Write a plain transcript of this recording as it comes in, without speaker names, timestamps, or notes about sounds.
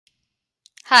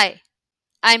Hi,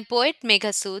 I'm poet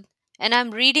Meghasood and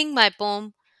I'm reading my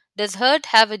poem Does Hurt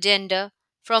Have a Gender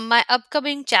from my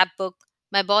upcoming chapbook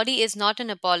My Body Is Not an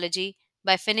Apology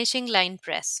by Finishing Line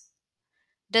Press.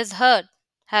 Does hurt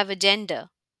have a gender?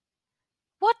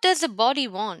 What does a body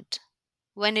want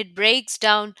when it breaks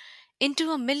down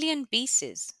into a million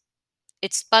pieces?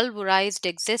 Its pulverized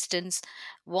existence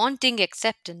wanting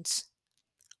acceptance,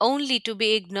 only to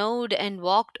be ignored and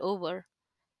walked over,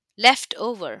 left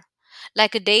over,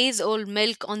 like a day's old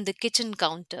milk on the kitchen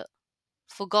counter,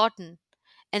 forgotten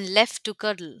and left to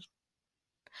cuddle.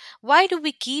 Why do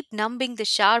we keep numbing the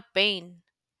sharp pain,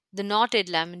 the knotted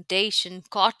lamentation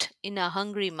caught in our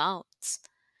hungry mouths,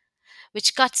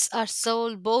 which cuts our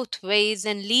soul both ways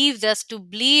and leaves us to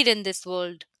bleed in this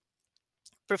world,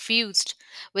 profused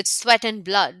with sweat and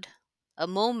blood, a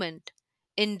moment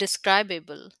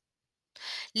indescribable,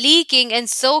 leaking and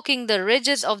soaking the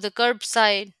ridges of the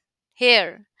curbside.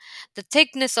 Here, the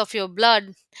thickness of your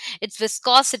blood, its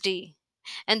viscosity,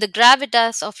 and the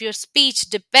gravitas of your speech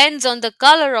depends on the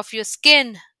color of your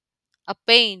skin, a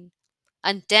pain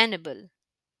untenable,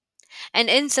 an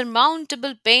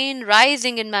insurmountable pain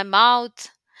rising in my mouth,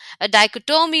 a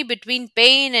dichotomy between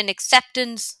pain and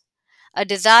acceptance, a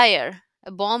desire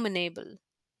abominable.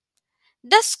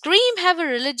 Does scream have a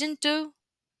religion too?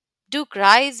 Do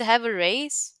cries have a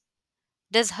race?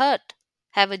 Does hurt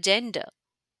have a gender?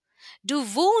 Do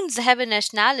wounds have a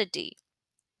nationality?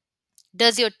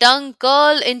 Does your tongue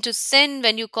curl into sin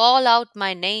when you call out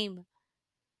my name?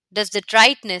 Does the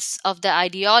triteness of the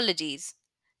ideologies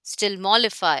still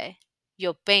mollify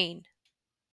your pain?